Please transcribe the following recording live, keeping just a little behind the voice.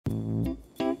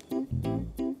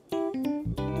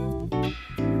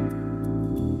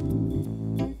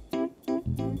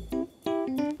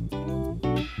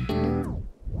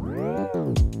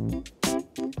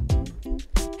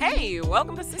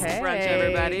Welcome to Sister Brunch,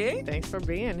 everybody. Thanks for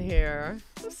being here.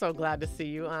 I'm so glad to see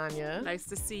you, Anya. Nice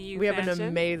to see you, We have Fashion. an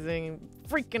amazing,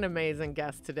 freaking amazing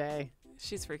guest today.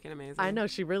 She's freaking amazing. I know,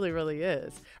 she really, really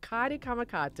is. Kady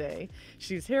Kamakaté.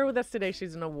 She's here with us today.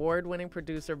 She's an award-winning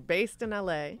producer based in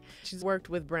LA. She's worked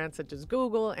with brands such as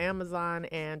Google, Amazon,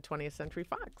 and 20th Century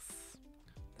Fox.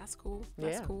 That's cool.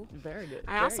 That's cool. Very good.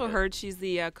 I also heard she's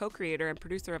the co-creator and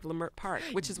producer of Leimert Park,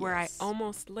 which is where I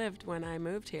almost lived when I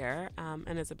moved here,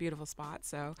 and it's a beautiful spot.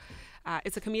 So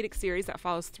it's a comedic series that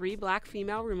follows 3 Black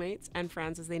female roommates and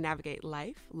friends as they navigate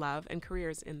life, love, and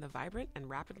careers in the vibrant and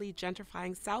rapidly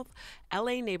gentrifying South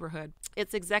LA neighborhood.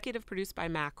 It's executive produced by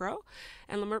Macro,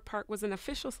 and Leimert Park was an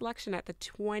official selection at the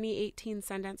 2018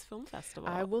 Sundance Film Festival.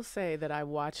 I will say that I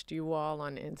watched you all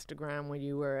on Instagram when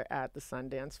you were at the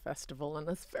Sundance Festival, and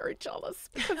I was very jealous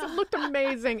because it looked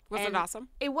amazing. Was it awesome?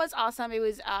 It was awesome. It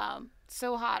was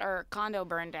so hot our condo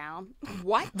burned down.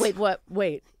 What? Wait, what?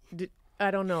 Wait.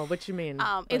 I don't know what you mean.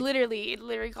 It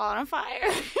literally caught on fire.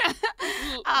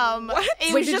 What?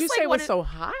 Wait, did you say it was so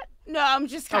hot? No, I'm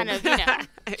just kind of, you know,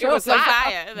 It was the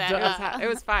hot. fire. It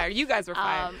was fire. You guys were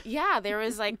fired. Yeah, there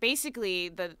was like basically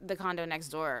the condo next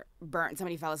door burnt.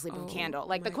 Somebody fell asleep with a candle.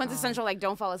 Like the quintessential like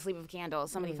don't fall asleep with a candle.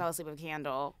 Somebody fell asleep with a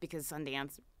candle because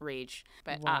Sundance rage.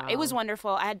 But it was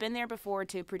wonderful. I had been there before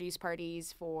to produce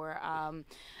parties for an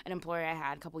employer I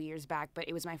had a couple years back, but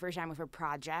it was my first time with a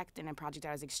project and a project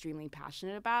I was extremely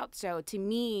passionate about. So to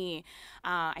me,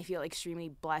 I feel extremely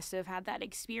blessed to have had that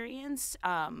experience.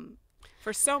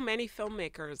 For so many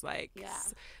filmmakers,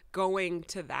 going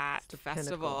to that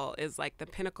festival is like the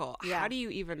pinnacle. Yeah. How do you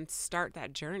even start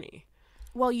that journey?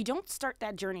 Well, you don't start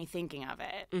that journey thinking of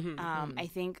it. I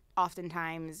think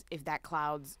oftentimes if that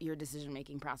clouds your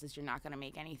decision-making process, you're not going to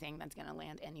make anything that's going to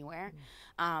land anywhere.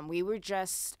 We were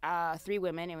just 3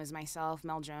 women. It was myself,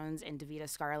 Mel Jones, and Davida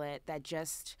Scarlett that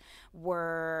just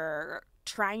were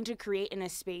trying to create in a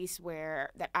space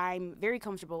that I'm very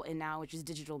comfortable in now, which is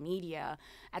digital media,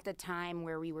 at the time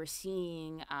where we were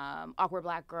seeing Awkward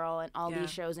Black Girl and all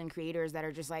these shows and creators that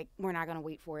are just like, we're not going to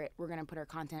wait for it. We're going to put our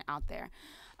content out there.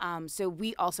 So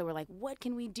we also were like, what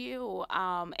can we do?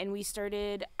 And we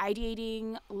started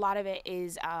ideating. A lot of it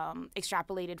is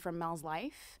extrapolated from Mel's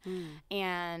life.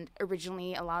 And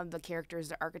originally, a lot of the characters,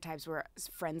 the archetypes were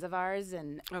friends of ours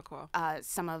and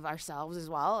some of ourselves as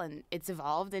well. And it's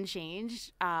evolved and changed.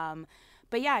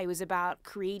 But yeah, it was about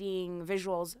creating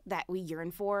visuals that we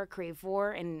yearn for, crave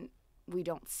for, and we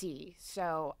don't see.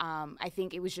 So I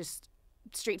think it was just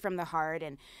straight from the heart,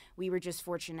 and we were just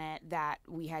fortunate that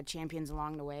we had champions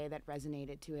along the way that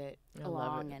resonated to it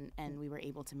and we were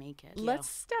able to make it. Let's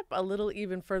step a little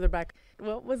even further back.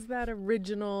 What was that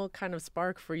original kind of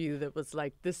spark for you that was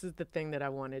like, this is the thing that I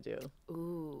want to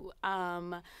do?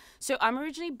 So I'm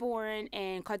originally born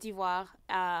in Côte d'Ivoire.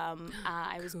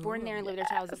 I was born there and lived there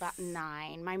till I was about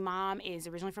 9. My mom is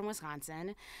originally from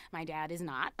Wisconsin. My dad is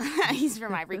not. He's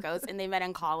from Ivory Coast, and they met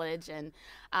in college and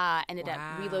ended up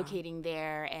relocating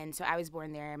there. And so I was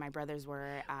born there. My brothers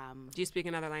were. Do you speak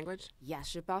another language? Yes,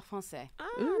 je parle français.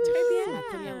 Très bien. Ma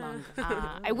première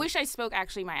langue. I wish I spoke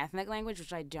actually my ethnic language,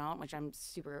 which I don't, which I'm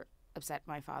super upset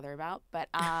my father about. But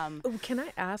can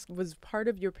I ask, was part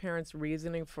of your parents'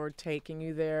 reasoning for taking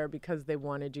you there because they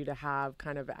wanted you to have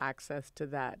kind of access to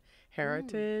that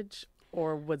heritage?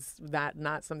 Or was that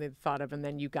not something thought of and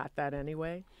then you got that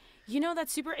anyway? You know,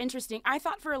 that's super interesting. I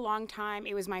thought for a long time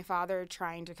it was my father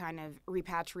trying to kind of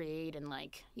repatriate and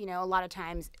like, you know, a lot of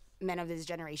times men of this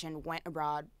generation went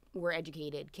abroad, were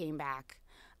educated, came back.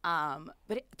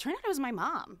 But it turned out it was my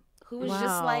mom who was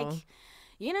just like,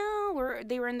 you know,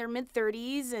 they were in their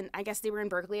mid-30s, and I guess they were in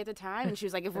Berkeley at the time, and she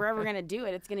was like, if we're ever going to do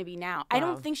it, it's going to be now. I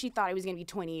don't think she thought it was going to be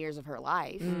 20 years of her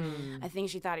might I think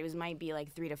she thought it might be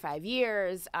like 3 to 5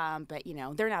 years, but, you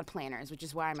know, they're not planners, which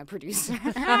is why I'm a producer.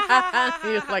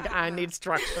 You're like, I need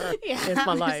structure in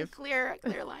my life. Clear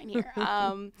line here.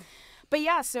 But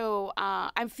yeah, so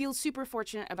I feel super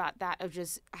fortunate about that, of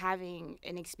just having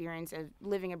an experience of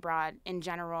living abroad in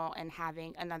general and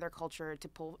having another culture to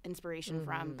pull inspiration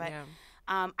from. But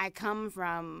I come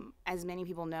from, as many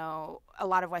people know, a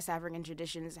lot of West African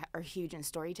traditions are huge in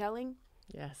storytelling.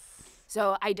 Yes.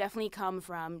 So I definitely come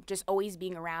from just always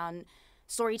being around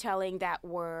storytelling that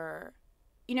were,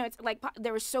 you know, it's like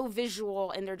they were so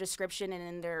visual in their description and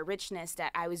in their richness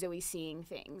that I was always seeing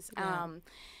things.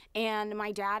 And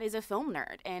my dad is a film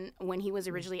nerd, and when he was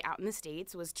originally out in the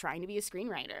States, was trying to be a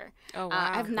screenwriter. Oh,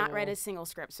 wow. I've not read a single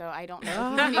script, so I don't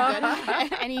know if he's any good at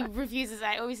it. And he refuses.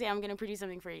 I always say, I'm going to produce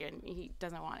something for you, and he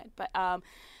doesn't want it. But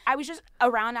I was just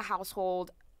around a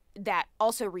household that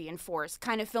also reinforced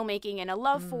kind of filmmaking and a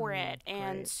love for it.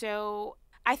 And so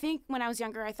I think when I was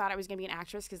younger, I thought I was going to be an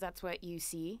actress because that's what you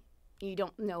see. You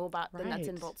don't know about the nuts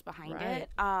and bolts behind it.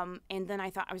 And then I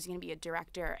thought I was going to be a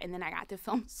director. And then I got to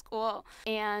film school.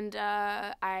 And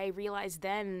I realized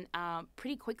then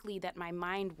pretty quickly that my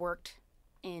mind worked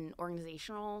in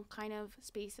organizational kind of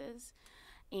spaces.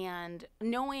 And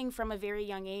knowing from a very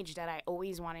young age that I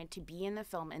always wanted to be in the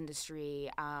film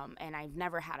industry, and I've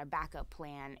never had a backup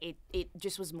plan, it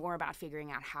just was more about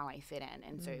figuring out how I fit in.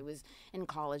 And so it was in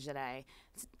college that I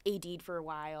AD'd for a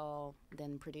while,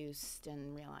 then produced,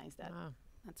 and realized that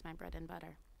that's my bread and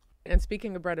butter. And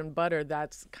speaking of bread and butter,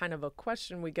 that's kind of a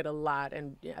question we get a lot,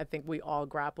 and I think we all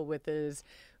grapple with is,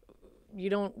 you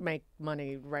don't make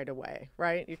money right away,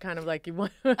 right? You're kind of like you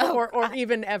want, or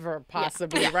even ever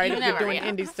possibly, right? If you're doing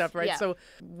indie stuff, right? So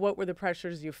what were the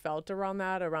pressures you felt around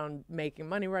that, around making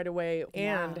money right away?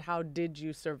 And how did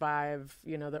you survive,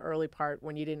 the early part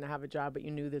when you didn't have a job, but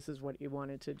you knew this is what you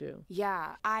wanted to do?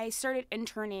 Yeah, I started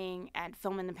interning at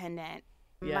Film Independent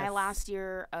my last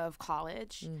year of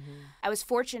college. I was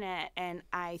fortunate, and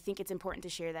I think it's important to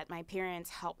share that my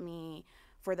parents helped me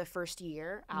for the first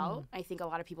year out. I think a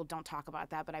lot of people don't talk about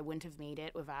that, but I wouldn't have made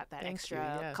it without that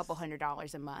extra couple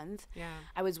 $100 a month.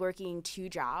 I was working 2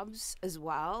 jobs as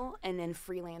well, and then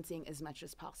freelancing as much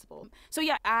as possible. So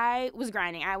yeah, I was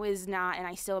grinding. I was not, and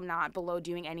I still am not, below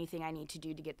doing anything I need to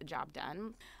do to get the job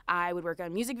done. I would work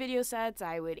on music video sets.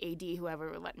 I would AD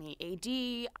whoever would let me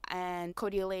AD. And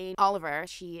Cody Elaine Oliver,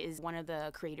 she is one of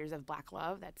the creators of Black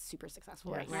Love. That's super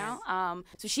successful right now.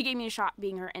 So she gave me a shot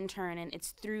being her intern, and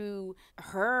it's through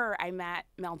her I met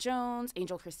Mel Jones,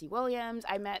 Angel Christie Williams.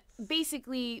 I met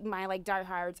basically my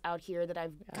diehards out here that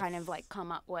I've kind of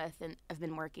come up with and I've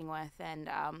been working with, and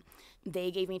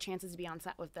they gave me chances to be on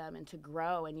set with them and to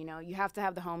grow. And you have to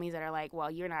have the homies that are like,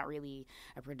 well, you're not really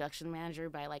a production manager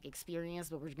by experience,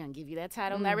 but we're just gonna give you that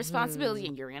title and that responsibility,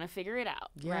 and you're gonna figure it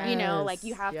out. You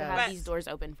have to have these doors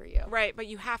open for you, right? But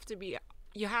you have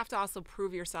to also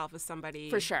prove yourself as somebody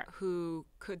for sure who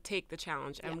could take the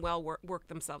challenge and work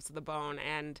themselves to the bone,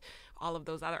 and all of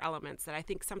those other elements that I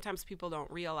think sometimes people don't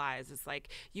realize. It's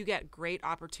you get great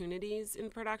opportunities in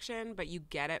production, but you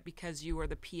get it because you were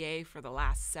the PA for the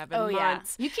last 7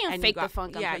 months. You can't fake the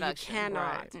funk on production. You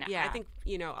cannot. Right. No. I think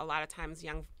a lot of times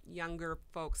younger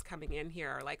folks coming in here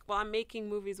are like, well, I'm making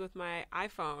movies with my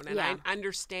iPhone and I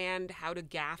understand how to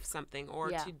gaff something or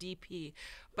to DP,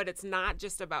 but it's not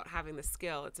just about having the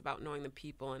skill, it's about knowing the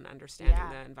people and understanding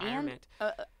the environment.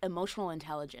 And emotional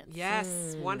intelligence. Yes,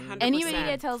 100%. Anybody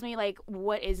that tells me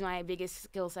what is my biggest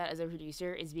skill set as a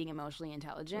producer is being emotionally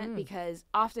intelligent, because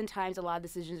oftentimes a lot of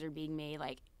decisions are being made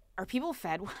are people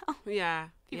fed well? Yeah.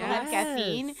 People have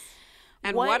caffeine.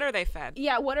 And what are they fed?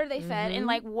 Yeah, what are they fed? And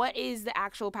what is the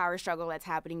actual power struggle that's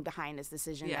happening behind this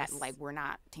decision that we're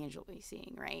not tangibly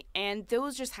seeing, right? And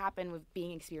those just happen with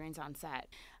being experienced on set.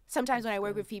 Sometimes when I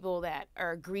work with people that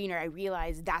are greener, I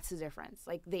realize that's the difference.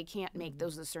 They can't make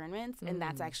those discernments, and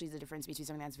that's actually the difference between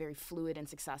something that's very fluid and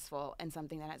successful and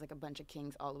something that has a bunch of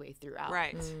kings all the way throughout.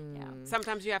 Right. Yeah.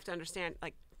 Sometimes you have to understand,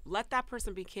 let that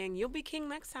person be king. You'll be king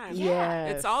next time. Yeah.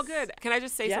 It's all good. Can I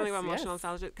just say something about emotional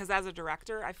intelligence? Because as a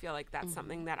director, I feel like that's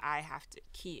something that I have to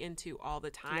key into all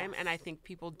the time. And I think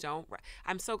people don't.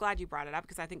 I'm so glad you brought it up,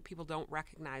 because I think people don't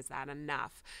recognize that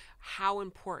enough, how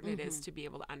important it is to be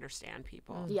able to understand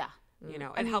people. Yeah.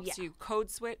 It helps you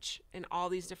code switch in all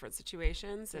these different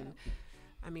situations. And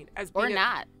I mean, or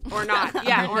not. Or not.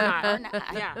 Yeah, or not. Or not.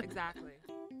 Yeah, exactly.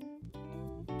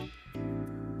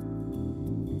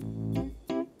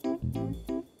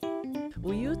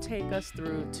 Will you take us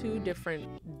through 2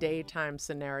 different daytime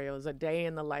scenarios, a day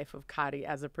in the life of Kady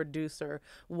as a producer?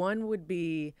 One would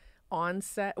be on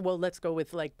set. Well, let's go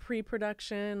with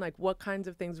pre-production. What kinds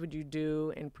of things would you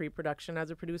do in pre-production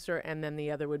as a producer? And then the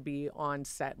other would be on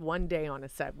set. One day on a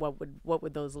set. What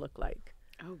would those look like?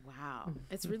 Oh, wow.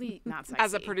 It's really not sexy.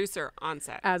 As a producer on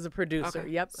set. As a producer, okay.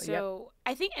 Yep. So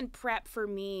I think in prep for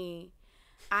me,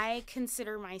 I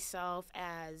consider myself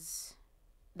as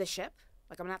the ship.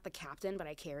 I'm not the captain, but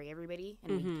I carry everybody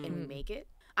and we make it.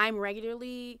 I'm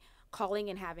regularly calling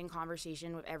and having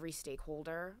conversation with every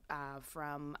stakeholder,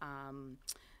 from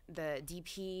the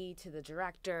DP to the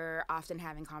director, often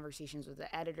having conversations with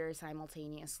the editor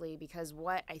simultaneously, because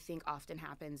what I think often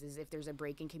happens is if there's a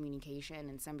break in communication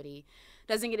and somebody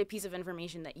doesn't get a piece of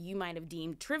information that you might have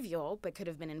deemed trivial but could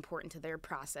have been important to their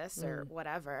process or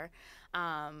whatever,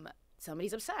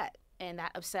 somebody's upset. And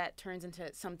that upset turns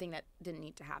into something that didn't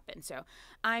need to happen. So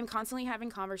I'm constantly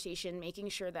having conversation, making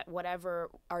sure that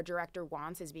whatever our director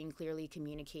wants is being clearly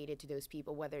communicated to those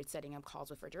people, whether it's setting up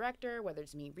calls with our director, whether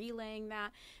it's me relaying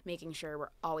that, making sure we're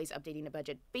always updating the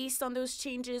budget based on those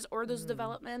changes or those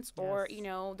developments or,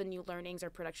 the new learnings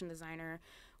our production designer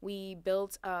we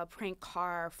built a prank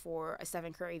car for a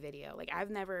Stephen Curry video. Like, I've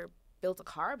never built a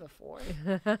car before.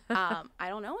 I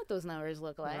don't know what those numbers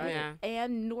look like,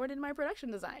 and nor did my production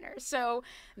designer. So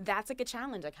that's like a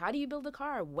challenge. Like, how do you build a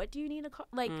car? What do you need a car?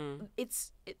 Like,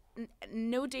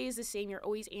 no day is the same. You're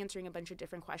always answering a bunch of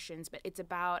different questions, but it's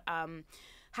about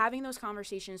having those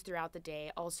conversations throughout the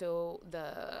day. Also,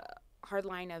 the hard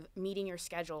line of meeting your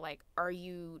schedule. Like, are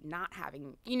you not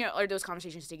having, are those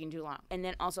conversations taking too long? And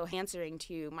then also answering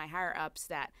to my higher ups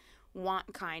that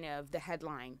want kind of the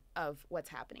headline of what's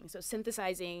happening. So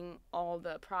synthesizing all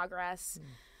the progress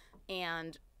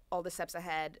and all the steps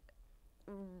ahead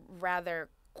rather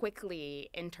quickly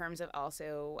in terms of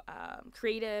also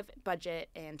creative, budget,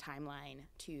 and timeline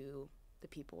to the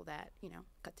people that,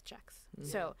 cut the checks.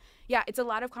 So, yeah, it's a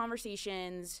lot of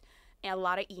conversations and a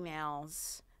lot of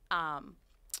emails, a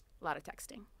lot of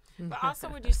texting. But also,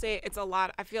 would you say it's a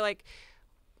lot? I feel like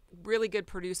really good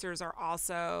producers are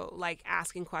also like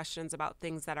asking questions about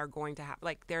things that are going to happen.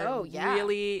 Like, they're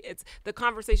really, it's the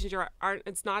conversations aren't,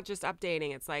 it's not just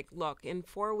updating. It's like, look, in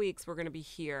 4 weeks, we're going to be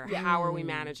here. Yeah. How are we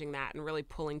managing that and really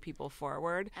pulling people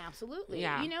forward? Absolutely.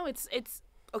 Yeah. It's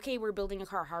okay, we're building a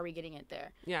car. How are we getting it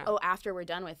there? Yeah. Oh, after we're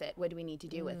done with it, what do we need to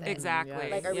do with it? Exactly.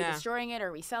 Like, are we destroying it? Are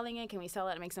we selling it? Can we sell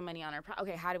it and make some money on our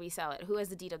okay, how do we sell it? Who has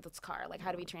the deed of this car? Like,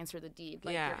 how do we transfer the deed?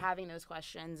 Like, you're having those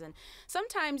questions. And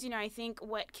sometimes, I think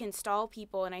what can stall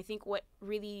people, and I think what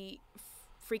really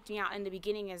freaked me out in the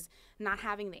beginning is not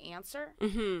having the answer.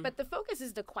 But the focus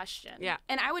is the question. Yeah.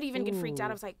 And I would even get freaked out.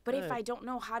 I was like, but if I don't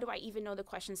know, how do I even know the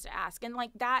questions to ask? And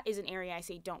like, that is an area I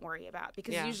say don't worry about,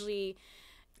 because usually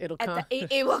it'll come.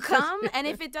 It will come, and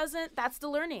if it doesn't, that's the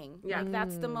learning. Yeah, like,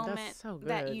 that's the moment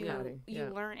that you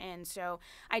learn in. So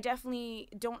I definitely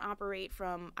don't operate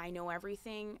from I know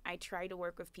everything. I try to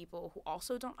work with people who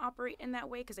also don't operate in that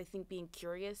way, because I think being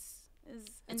curious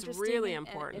is interesting. It's really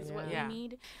important. Is what you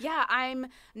need. Yeah, I'm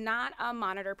not a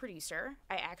monitor producer.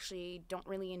 I actually don't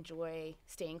really enjoy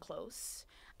staying close.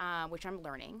 Which I'm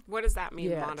learning. What does that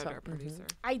mean, monitor producer?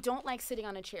 I don't like sitting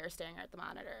on a chair staring at the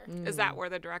monitor. Is that where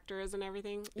the director is and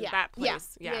everything? Yeah. That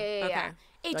place? Yeah. Okay.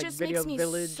 It like just makes me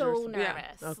so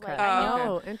nervous. Okay.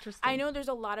 Like, interesting. I know there's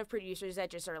a lot of producers that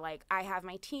just are like, I have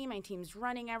my team's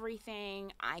running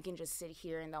everything. I can just sit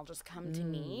here and they'll just come to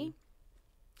me.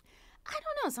 I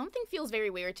don't know. Something feels very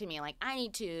weird to me. Like, I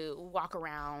need to walk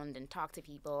around and talk to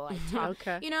people. I talk,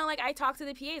 like, I talk to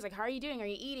the PAs. Like, how are you doing? Are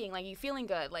you eating? Like, are you feeling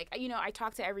good? Like, I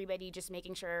talk to everybody, just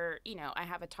making sure, I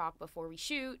have a talk before we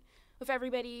shoot with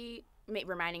everybody,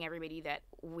 reminding everybody that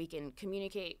we can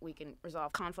communicate, we can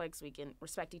resolve conflicts, we can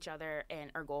respect each other, and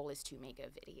our goal is to make a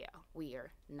video. We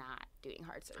are not doing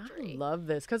heart surgery. I love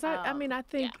this, because I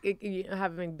think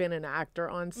having been an actor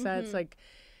on sets, like,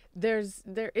 there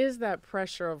is that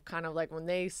pressure of kind of like when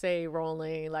they say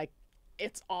rolling, like,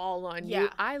 it's all on you.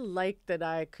 I like that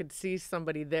I could see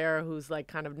somebody there who's like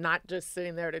kind of not just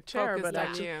sitting there at a chair, focused but on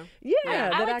actually, you.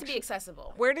 I like to be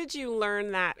accessible. Where did you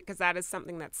learn that? Because that is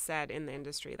something that's said in the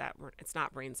industry, that it's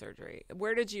not brain surgery.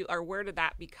 Where did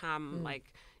that become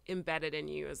like embedded in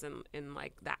you, as in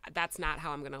like that's not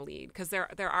how I'm going to lead? Because there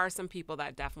are some people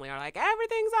that definitely are like,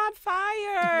 everything's on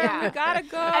fire, we gotta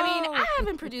go. I mean, I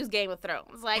haven't produced Game of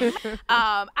Thrones. Like,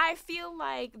 I feel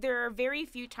like there are very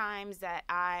few times that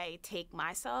I take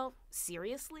myself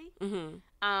seriously.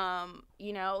 Like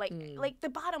the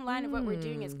bottom line of what we're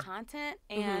doing is content,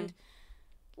 and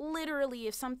literally,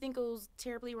 if something goes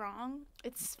terribly wrong,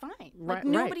 it's fine. Like,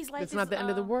 nobody's life it's not the end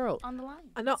of the world on the line.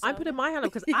 I know. I'm putting my hand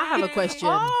up because I have a question.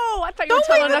 Oh, I thought you were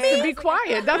telling us to be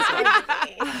quiet. That's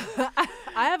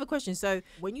I have a question. So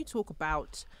when you talk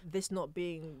about this not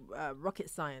being rocket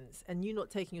science and you not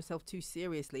taking yourself too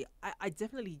seriously, I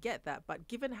definitely get that. But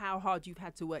given how hard you've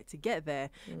had to work to get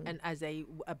there, and as a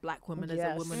Black woman, as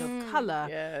a woman of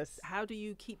color, how do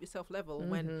you keep yourself level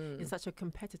when in such a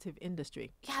competitive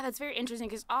industry? Yeah, that's very interesting,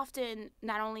 because often,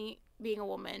 not only being a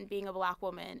woman, being a Black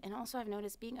woman, and also I've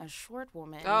noticed being a short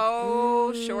woman.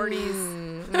 Oh,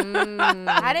 shorties.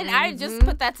 I just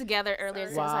put that together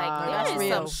earlier. So I was like,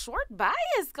 there's some short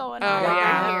bias going on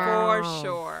here. For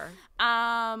sure.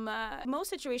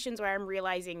 Most situations where I'm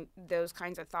realizing those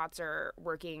kinds of thoughts are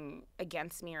working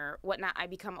against me or whatnot, I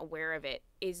become aware of it,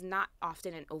 is not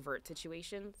often in overt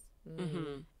situations.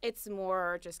 It's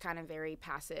more just kind of very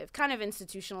passive, kind of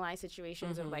institutionalized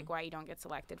situations of like why you don't get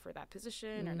selected for that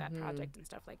position or that project and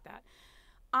stuff like that.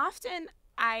 Often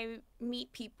I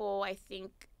meet people, I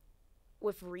think,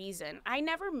 with reason. I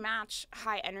never match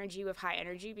high energy with high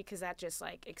energy, because that just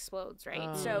like explodes,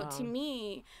 right? So to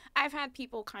me, I've had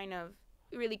people kind of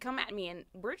really come at me and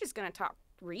we're just going to talk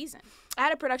reason. I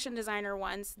had a production designer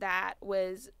once that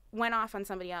went off on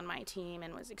somebody on my team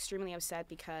and was extremely upset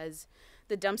because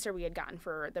the dumpster we had gotten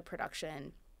for the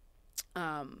production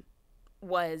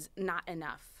was not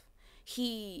enough.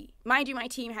 Mind you, my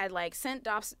team had like sent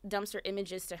dumpster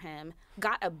images to him,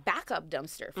 got a backup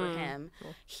dumpster for him.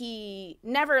 Cool. He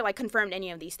never like confirmed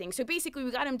any of these things. So basically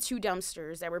we got him 2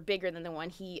 dumpsters that were bigger than the one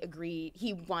he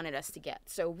wanted us to get.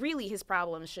 So really his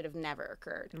problems should have never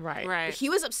occurred. Right. But he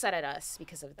was upset at us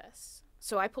because of this.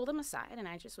 So I pulled him aside and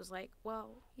I just was like,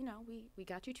 well, you know, we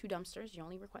got you 2 dumpsters. You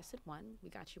only requested 1. We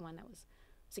got you one that was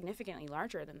significantly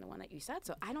larger than the one that you said.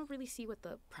 So I don't really see what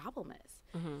the problem is.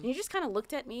 And he just kind of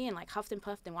looked at me and like huffed and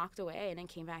puffed and walked away and then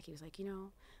came back. He was like, you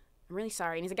know, I'm really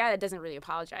sorry. And he's a guy that doesn't really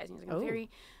apologize. And he's like, I'm very,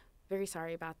 very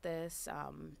sorry about this.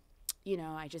 You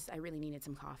know, I really needed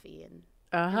some coffee. And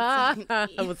I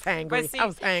was angry. I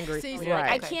was angry. So like,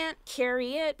 I can't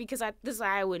carry it because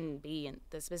I wouldn't be in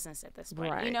this business at this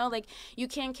point. Right. You know, like you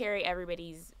can't carry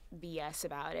everybody's BS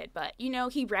about it. But, you know,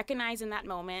 he recognized in that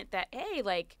moment that, hey,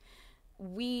 like,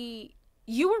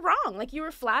 you were wrong. Like, you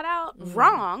were flat out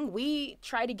wrong. We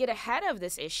tried to get ahead of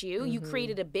this issue. You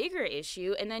created a bigger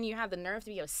issue, and then you have the nerve to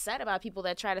be upset about people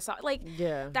that try to solve, like,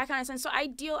 that kind of sense. So I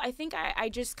think I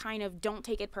just kind of don't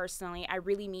take it personally. I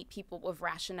really meet people with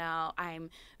rationale. I'm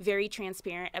very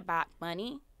transparent about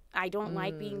money. I don't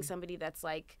like being somebody that's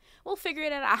like, we'll figure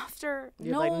it out after.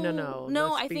 You're like,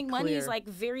 no. I think money is like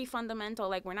very fundamental.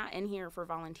 Like, we're not in here for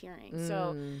volunteering.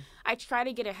 So I try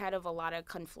to get ahead of a lot of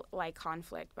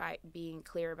conflict by being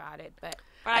clear about it. But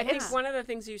I think one of the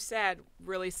things you said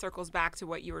really circles back to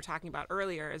what you were talking about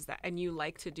earlier is that, and you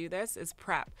like to do this, is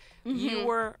prep. You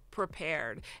were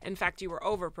prepared. In fact, you were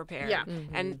over prepared. Yeah.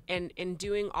 And in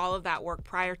doing all of that work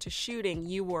prior to shooting,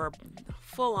 you were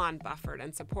full on buffered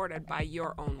and supported by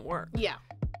your own work. Yeah.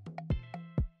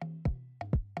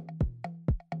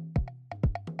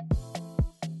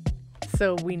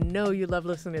 So we know you love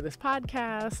listening to this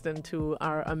podcast and to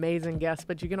our amazing guests,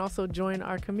 but you can also join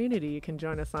our community. You can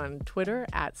join us on Twitter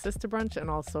 @SisterBrunch and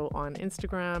also on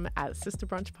Instagram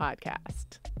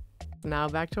 @SisterBrunchPodcast. Now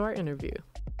back to our interview.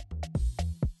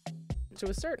 To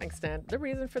a certain extent, the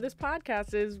reason for this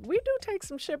podcast is we do take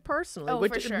some shit personally,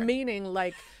 which for sure. Meaning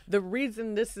like the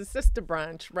reason this is Sister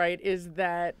Brunch, right, is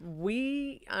that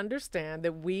we understand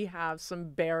that we have some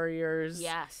barriers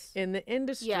in the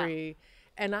industry. Yeah.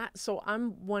 And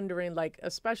I'm wondering, like,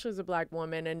 especially as a Black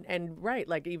woman and right,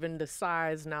 like even the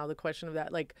size now, the question of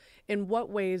that, like, in what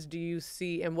ways do you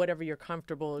see, and whatever you're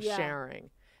comfortable sharing?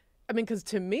 I mean, because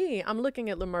to me, I'm looking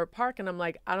at Leimert Park and I'm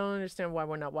like, I don't understand why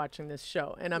we're not watching this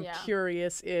show. And I'm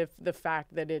curious if the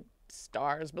fact that it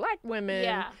stars Black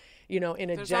women, you know, in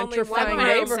a gentrifying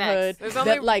neighborhood, there's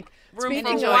only room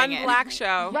for one Black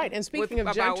show. Right. And speaking of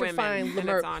gentrifying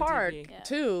Leimert Park,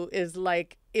 too, is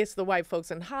like, it's the white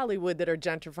folks in Hollywood that are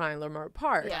gentrifying Leimert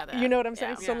Park. Yeah, you know what I'm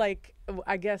saying? So, like,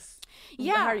 I guess,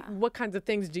 what kinds of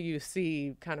things do you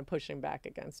see kind of pushing back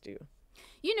against you?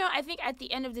 You know, I think at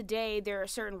the end of the day, there are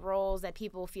certain roles that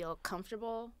people feel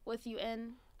comfortable with you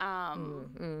in,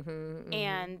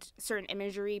 and certain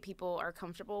imagery people are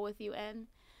comfortable with you in.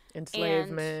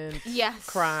 Enslavement,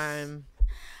 crime,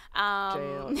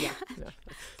 jail,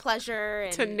 pleasure,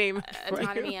 and to name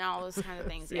autonomy, and all those kind of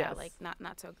things. Yeah, like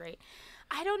not so great.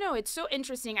 I don't know. It's so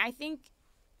interesting. I think,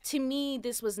 to me,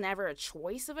 this was never a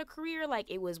choice of a career. Like,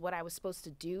 it was what I was supposed to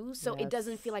do. So it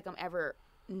doesn't feel like I'm ever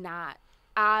not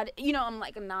odd. You know, I'm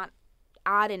not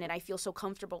odd in it. I feel so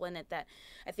comfortable in it that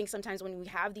I think sometimes when we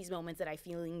have these moments that I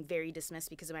feeling very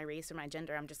dismissed because of my race or my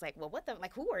gender, I'm just like, well, what the,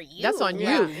 like, who are you? That's on you,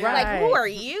 right? Like, who are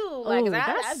you? Like,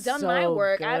 I've done my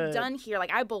work. Good. I've done here.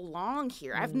 Like, I belong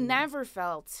here. I've never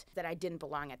felt that I didn't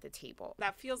belong at the table.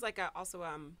 That feels like also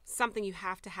something you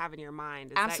have to have in your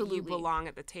mind is that you belong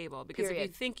at the table. Because if you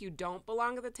think you don't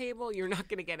belong at the table, you're not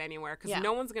going to get anywhere because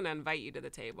no one's going to invite you to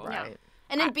the table. Right.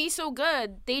 And it'd be so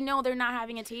good. They know they're not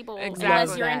having a table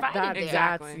unless you're invited there.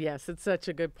 Exactly. Yes, it's such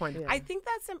a good point. Yeah. I think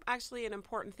that's actually an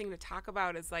important thing to talk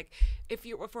about is, like, if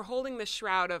we're holding the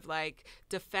shroud of, like,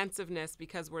 defensiveness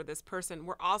because we're this person,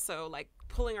 we're also, like,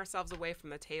 pulling ourselves away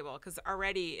from the table because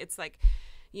already it's like,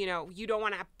 you know, you don't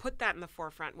want to put that in the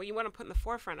forefront. What you want to put in the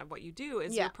forefront of what you do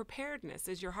is your preparedness,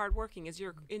 is your hard working, is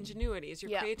your ingenuity, is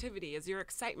your creativity, is your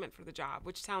excitement for the job,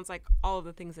 which sounds like all of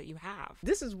the things that you have.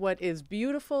 This is what is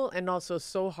beautiful and also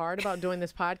so hard about doing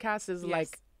this podcast is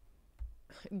like,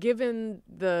 given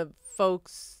the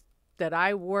folks that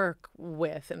I work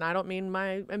with, and I don't mean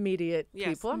my immediate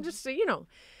people, I'm just saying, you know,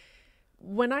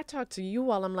 when I talk to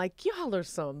you all, I'm like, y'all are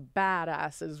some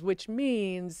badasses, which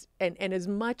means, and as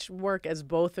much work as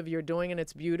both of you are doing, and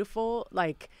it's beautiful,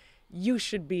 like, you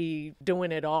should be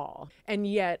doing it all. And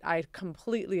yet I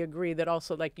completely agree that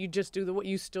also, like, you just do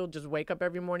you still just wake up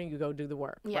every morning, you go do the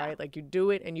work, right? Like, you do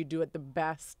it and you do it the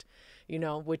best, you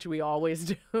know, which we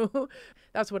always do.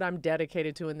 That's what I'm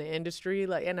dedicated to in the industry.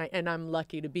 Like, and I'm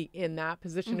lucky to be in that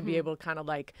position to be able to kind of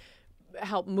like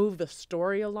help move the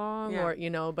story along, or, you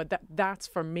know, but that's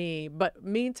for me. But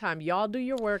meantime, y'all do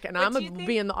your work, and I'm gonna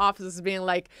be in the offices being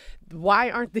like, why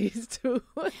aren't these two?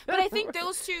 But I think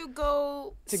those two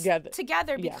go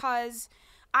together because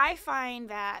I find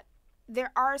that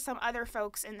there are some other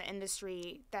folks in the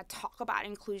industry that talk about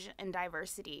inclusion and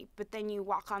diversity, but then you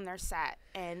walk on their set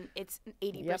and it's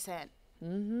 80%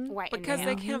 white because and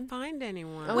they male. can't find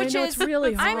anyone. Which I know, is it's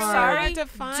really hard. I'm sorry, to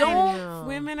find don't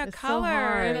women of It's so color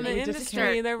hard. in the You just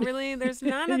industry. They're really, there's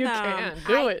none of You them. can't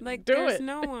do it. Like, do there's it.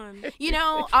 no one. You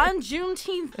know, on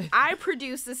Juneteenth, I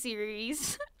produced a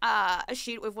series, a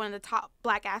shoot with one of the top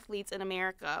Black athletes in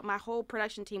America. My whole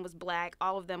production team was Black.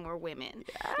 All of them were women.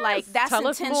 Like, that's Tell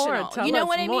us more. intentional. Tell You know us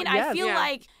what I more. mean? I Yes. feel Yeah.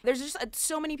 like there's just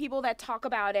so many people that talk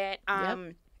about it.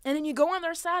 And then you go on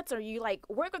their sets or you, like,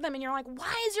 work with them and you're like,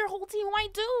 why is your whole team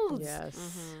white dudes? Yes.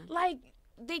 Like,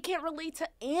 they can't relate to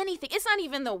anything. It's not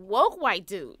even the woke white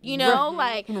dude, you know?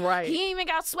 Like, Right. he ain't even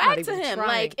got Not swag to even him. trying.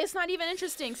 Like, it's not even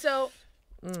interesting. So,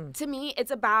 to me,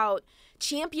 it's about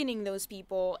championing those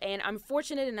people. And I'm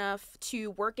fortunate enough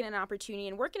to work in an opportunity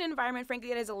and work in an environment, frankly,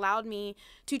 that has allowed me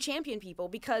to champion people.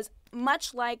 Because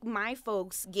much like my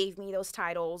folks gave me those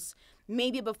titles,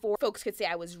 maybe before folks could say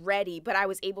I was ready, but I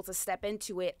was able to step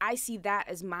into it, I see that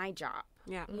as my job.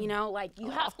 Yeah. You know, like,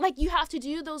 you have to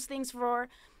do those things for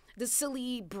the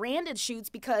silly branded shoots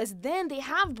because then they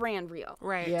have brand real.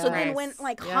 Right. Yeah. So then when,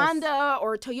 like, Yes. Honda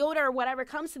or Toyota or whatever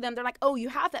comes to them, they're like, oh, you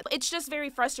have that. It's just very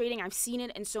frustrating. I've seen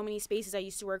it in so many spaces. I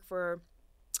used to work for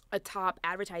a top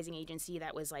advertising agency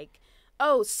that was like,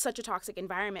 oh, such a toxic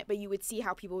environment. But you would see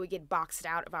how people would get boxed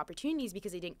out of opportunities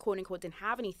because they didn't, quote unquote, didn't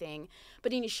have anything.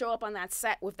 But then you show up on that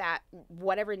set with that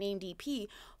whatever named DP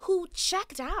who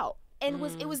checked out. And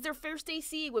it was their first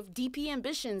AC with DP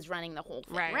ambitions running the whole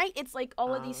thing, right? It's like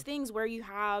all of these things where you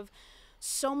have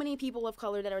so many people of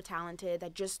color that are talented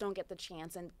that just don't get the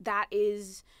chance. And that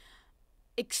is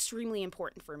extremely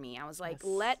important for me. I was like,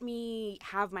 let me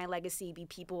have my legacy be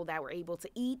people that were able to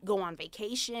eat, go on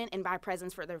vacation, and buy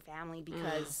presents for their family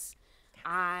because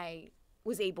I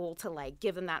was able to, like,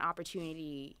 give them that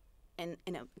opportunity in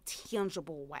a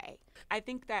tangible way. I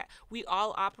think that we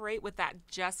all operate with that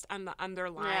just on the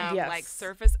underlying Yes. like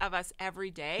surface of us every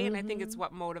day, and I think it's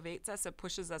what motivates us. It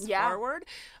pushes us forward,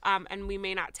 and we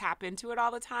may not tap into it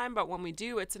all the time, but when we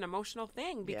do, it's an emotional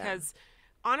thing because.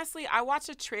 Honestly, I watched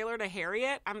a trailer to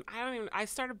Harriet. I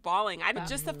started bawling.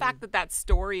 Just the fact that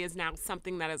story is now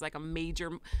something that is like a major,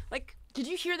 like. Did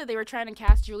you hear that they were trying to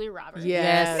cast Julia Roberts?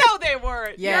 Yes. No, they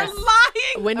weren't. Yes. You're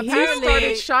lying. When he Apparently,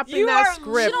 started shopping you that are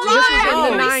script, lying. this was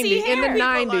in the Oh. 90s. In the People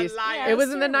are 90s, liars. it was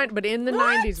in the 90s. But in the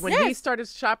 90s, when he Yes. started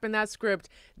shopping that script,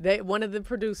 one of the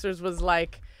producers was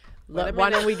like, Wait a "Why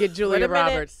minute. don't we get Julia Wait a minute.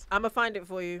 Roberts?" I'm gonna find it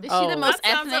for you. Is she the most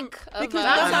That sounds ethnic? because of,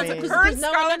 that I sounds mean- Her and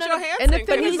no, Scarlett no, no. Johansson. And the could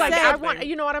thing be is, like, something.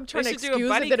 you know what? I'm trying to should do a excuse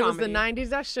buddy it that it was the comedy. 90s.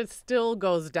 That shit still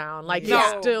goes down. Like, No.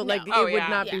 it's still, like, No. Oh, it would yeah.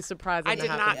 not Yeah. be surprising I to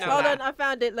did happen. not know Hold that. on, I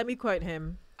found it. Let me quote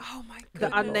him. Oh my The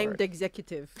goodness. unnamed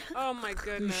executive, Oh my who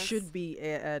goodness. should be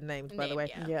named, by the Named, way.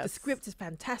 yeah. Yes. The script is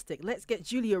fantastic. Let's get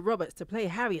Julia Roberts to play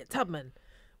Harriet Tubman.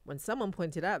 When someone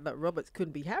pointed out that Roberts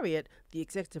couldn't be Harriet, the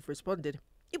executive responded,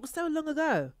 "It was so long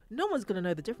ago. No one's going to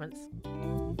know the difference."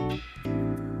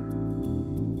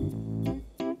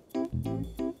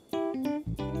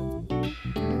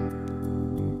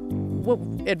 What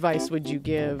advice would you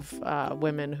give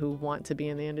women who want to be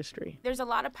in the industry? There's a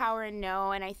lot of power in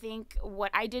no, and I think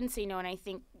what I didn't say no, and I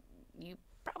think you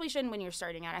probably shouldn't when you're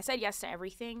starting out. I said yes to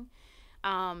everything.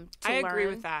 I agree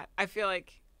with that. I feel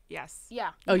like yes.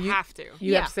 Yeah. Oh, you have to. You have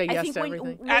Yeah. to say I yes think to when-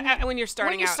 everything. When you're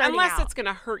starting you're out, starting unless out. it's going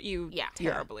to hurt you Yeah.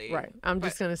 terribly. Right. I'm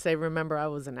just going to say, remember, I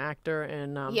was an actor,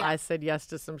 and Yeah. I said yes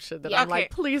to some shit that Yeah. I'm like, Okay.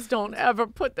 please don't ever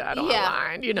put that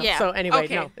online. You know. Yeah. So anyway,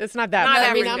 Okay. no, it's not that. Not I mean,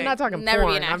 everything. I'm not talking Never be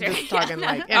porn. an I'm actor. just talking Yeah.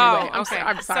 like, anyway, Oh, I'm okay.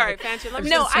 sorry. Sorry, Fancher. Let me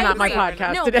No, just It's not my agree.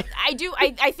 podcast No, today. I do.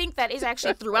 I think that is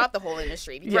actually throughout the whole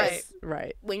industry because Right.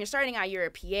 Right. when you're starting out, you're a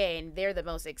PA, and they're the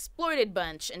most exploited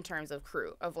bunch in terms of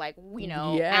crew of, like, you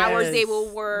know, hours they will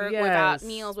Yes. work Yes. without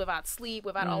meals, without sleep,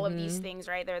 without all of these things,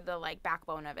 right? They're the, like,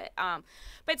 backbone of it.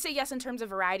 But say yes in terms of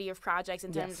variety of projects,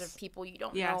 in terms Yes. of people you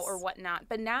don't Yes. know or whatnot.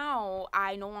 But now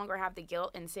I no longer have the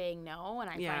guilt in saying no, and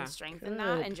I Yeah. find strength in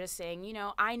that, and just saying, you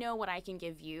know, I know what I can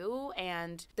give you,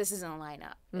 and this isn't a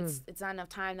lineup. It's not enough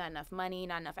time, not enough money,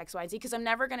 not enough X, Y, Z, because I'm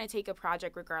never going to take a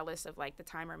project regardless of, like, the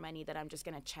time or money that I'm just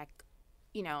going to check,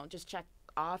 you know, just check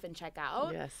off and check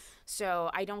out. Yes. So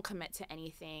I don't commit to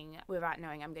anything without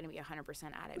knowing I'm going to be 100%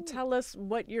 at it. Tell us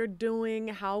what you're doing,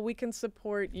 how we can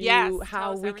support you, Yes, how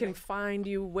tell us we everything. can find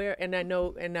you, where. And I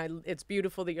know, it's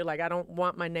beautiful that you're like, I don't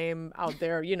want my name out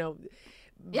there, you know.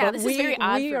 Yeah, but this is very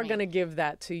odd we for are me. going to give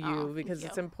that to you Oh, because thank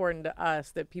it's you. important to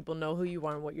us that people know who you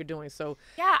are and what you're doing. So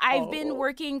Yeah, I've been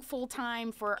working full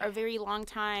time for a very long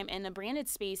time in the branded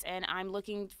space, and I'm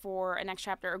looking for a next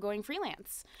chapter or going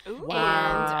freelance. Ooh.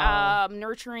 Wow. And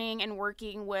nurturing and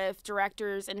working with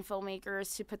directors and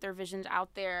filmmakers to put their visions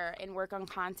out there and work on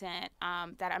content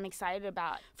that I'm excited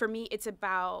about. For me, it's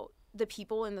about the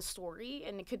people in the story,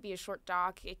 and it could be a short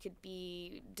doc, it could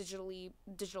be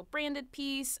digital branded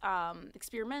piece,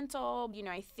 experimental. You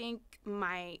know, I think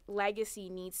my legacy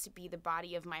needs to be the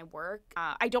body of my work.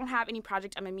 I don't have any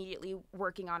project I'm immediately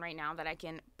working on right now that I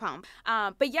can pump.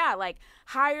 But yeah, like,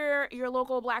 hire your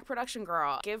local Black production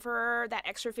girl. Give her that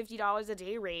extra $50 a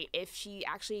day rate if she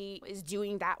actually is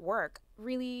doing that work.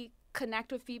 Really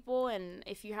connect with people, and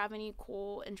if you have any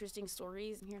cool, interesting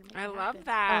stories, I'm here to make I it love happen.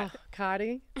 that. Oh,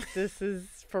 Kady, this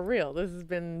is for real. This has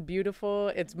been beautiful.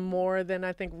 It's more than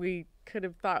I think we could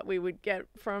have thought we would get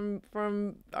from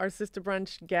our Sister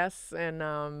Brunch guests, and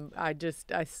I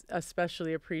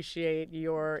especially appreciate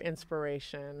your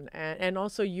inspiration and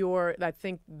also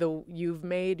you've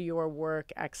made your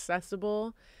work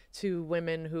accessible to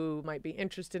women who might be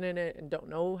interested in it and don't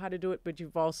know how to do it, but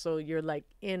you're like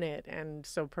in it, and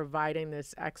so providing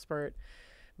this expert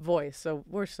voice. So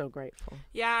we're so grateful.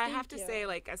 Yeah, I have to say,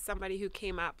 like, as somebody who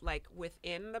came up like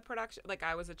within the production, like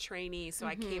I was a trainee, so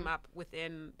I came up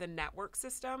within the network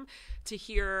system, to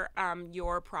hear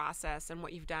your process and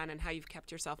what you've done and how you've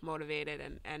kept yourself motivated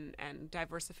and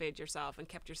diversified yourself and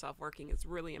kept yourself working is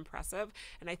really impressive.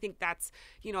 And I think that's,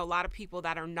 you know, a lot of people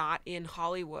that are not in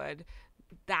Hollywood,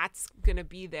 that's going to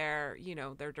be their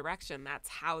direction. That's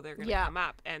how they're going to come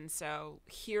up. And so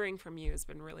hearing from you has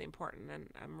been really important. And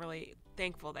I'm really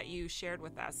thankful that you shared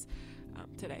with us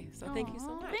today. So thank you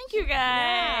so much. Thank you,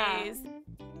 guys.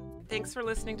 Yeah. Thanks for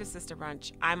listening to Sister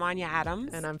Brunch. I'm Anya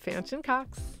Adams. And I'm Fanchon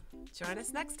Cox. Join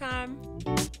us next time.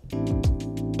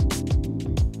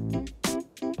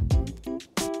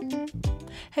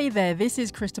 Hey there, this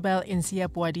is Christabel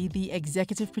Insiapwadi, the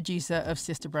executive producer of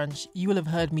Sister Brunch. You will have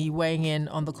heard me weighing in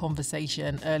on the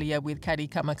conversation earlier with Kady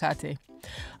Kamakaté.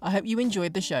 I hope you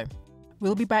enjoyed the show.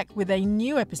 We'll be back with a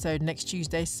new episode next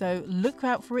Tuesday, so look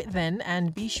out for it then,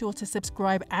 and be sure to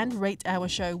subscribe and rate our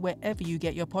show wherever you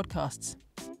get your podcasts.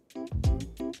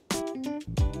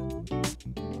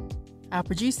 Our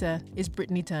producer is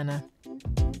Brittany Turner.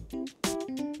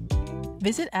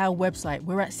 Visit our website,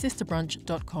 we're at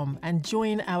sisterbrunch.com, and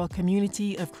join our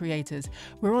community of creators.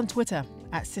 We're on Twitter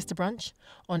at Sister Brunch,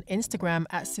 on Instagram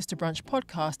at Sister Brunch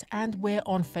Podcast, and we're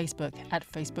on Facebook at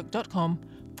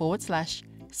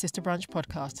facebook.com/Sister Brunch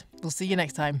Podcast. We'll see you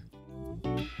next time.